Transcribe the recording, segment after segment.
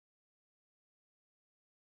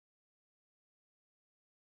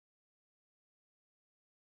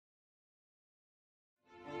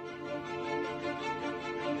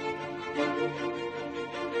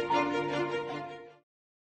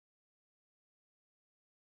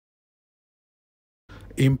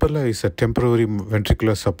Impella is a temporary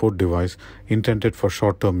ventricular support device intended for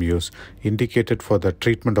short-term use, indicated for the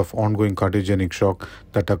treatment of ongoing cardiogenic shock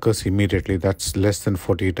that occurs immediately, that's less than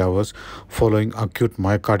 48 hours, following acute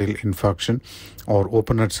myocardial infarction or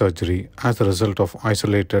open-heart surgery as a result of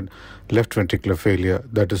isolated left ventricular failure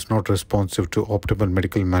that is not responsive to optimal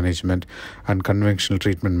medical management and conventional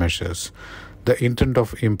treatment measures. The intent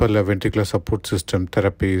of Impella Ventricular Support System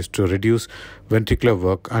therapy is to reduce ventricular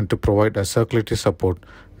work and to provide a circulatory support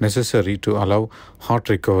necessary to allow heart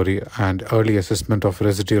recovery and early assessment of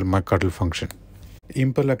residual myocardial function.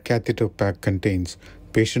 Impella catheter pack contains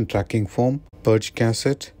patient tracking foam, purge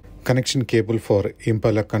cassette, connection cable for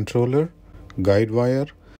Impella controller, guide wire,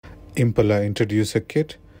 Impella introducer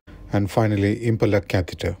kit, and finally Impella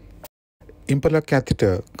catheter. Impella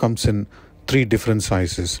catheter comes in 3 different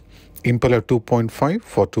sizes. Impella 2.5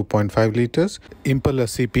 for 2.5 liters, Impella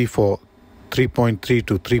CP for 3.3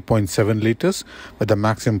 to 3.7 liters with a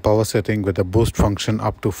maximum power setting with a boost function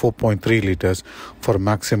up to 4.3 liters for a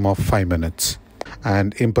maximum of 5 minutes,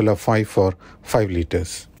 and Impella 5 for 5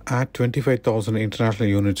 liters. Add 25,000 international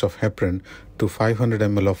units of heparin to 500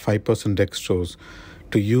 ml of 5% dextrose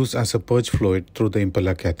to use as a purge fluid through the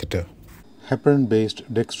Impella catheter.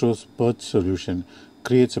 Heparin-based dextrose purge solution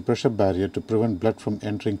creates a pressure barrier to prevent blood from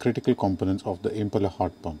entering critical components of the Impella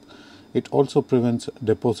heart pump. It also prevents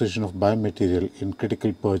deposition of biomaterial in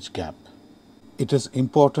critical purge gap. It is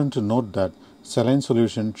important to note that saline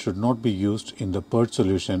solution should not be used in the purge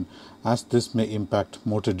solution as this may impact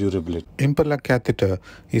motor durability. Impella catheter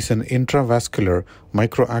is an intravascular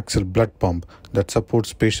microaxial blood pump that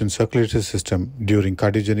supports patient circulatory system during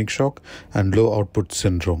cardiogenic shock and low output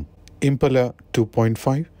syndrome. Impella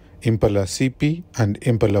 2.5, Impella CP and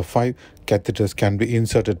Impella 5 catheters can be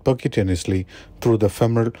inserted percutaneously through the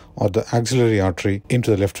femoral or the axillary artery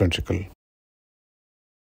into the left ventricle.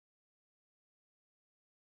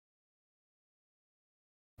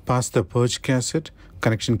 Pass the purge cassette,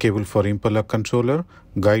 connection cable for Impella controller,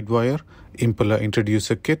 guide wire, Impella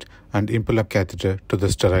introducer kit and Impella catheter to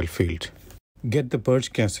the sterile field. Get the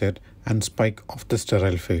purge cassette and spike off the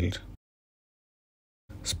sterile field.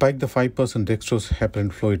 Spike the 5% dextrose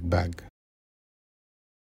heparin fluid bag.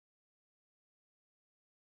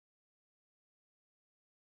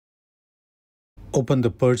 Open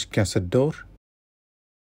the purge cassette door.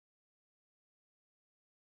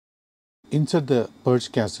 Insert the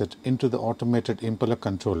purge cassette into the automated Impella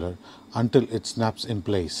controller until it snaps in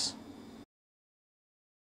place.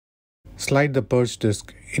 Slide the purge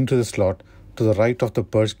disc into the slot to the right of the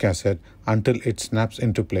purge cassette until it snaps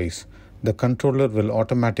into place. The controller will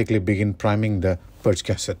automatically begin priming the purge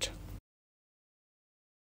cassette.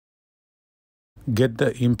 Get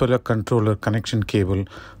the Impella controller connection cable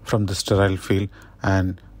from the sterile field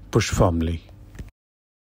and push firmly.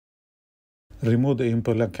 Remove the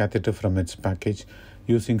Impella catheter from its package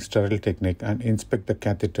using sterile technique and inspect the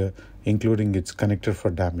catheter, including its connector,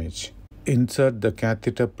 for damage. Insert the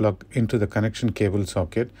catheter plug into the connection cable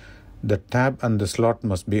socket. The tab and the slot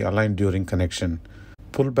must be aligned during connection.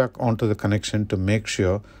 Pull back onto the connection to make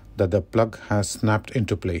sure that the plug has snapped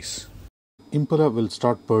into place. Impella will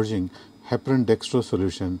start purging heparin dextrose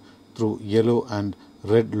solution through yellow and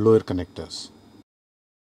red lower connectors.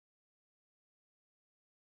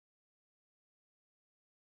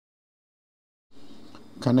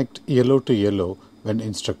 Connect yellow to yellow when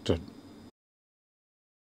instructed.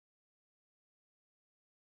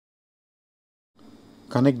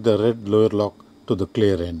 Connect the red lower lock to the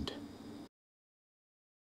clear end.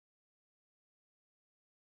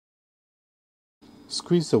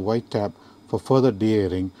 Squeeze the white tab for further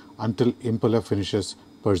de-airing until Impella finishes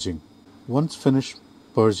purging. Once finished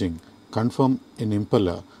purging, confirm in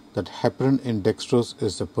Impella that heparin in dextrose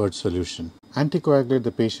is the purge solution. Anticoagulate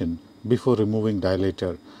the patient before removing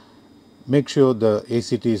dilator. Make sure the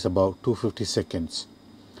ACT is about 250 seconds.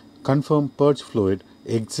 Confirm purge fluid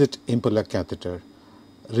exit Impella catheter.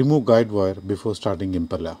 Remove guide wire before starting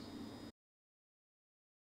Impella.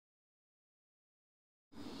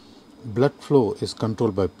 Blood flow is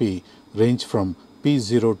controlled by P, range from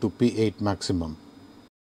P0 to P8 maximum.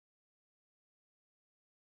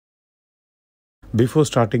 Before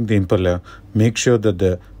starting the Impella, make sure that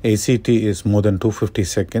the ACT is more than 250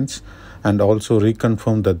 seconds and also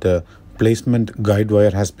reconfirm that the placement guide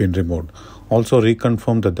wire has been removed. Also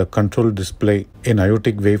reconfirm that the control display in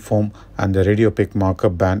aortic waveform and the radiopaque marker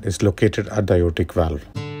band is located at the aortic valve.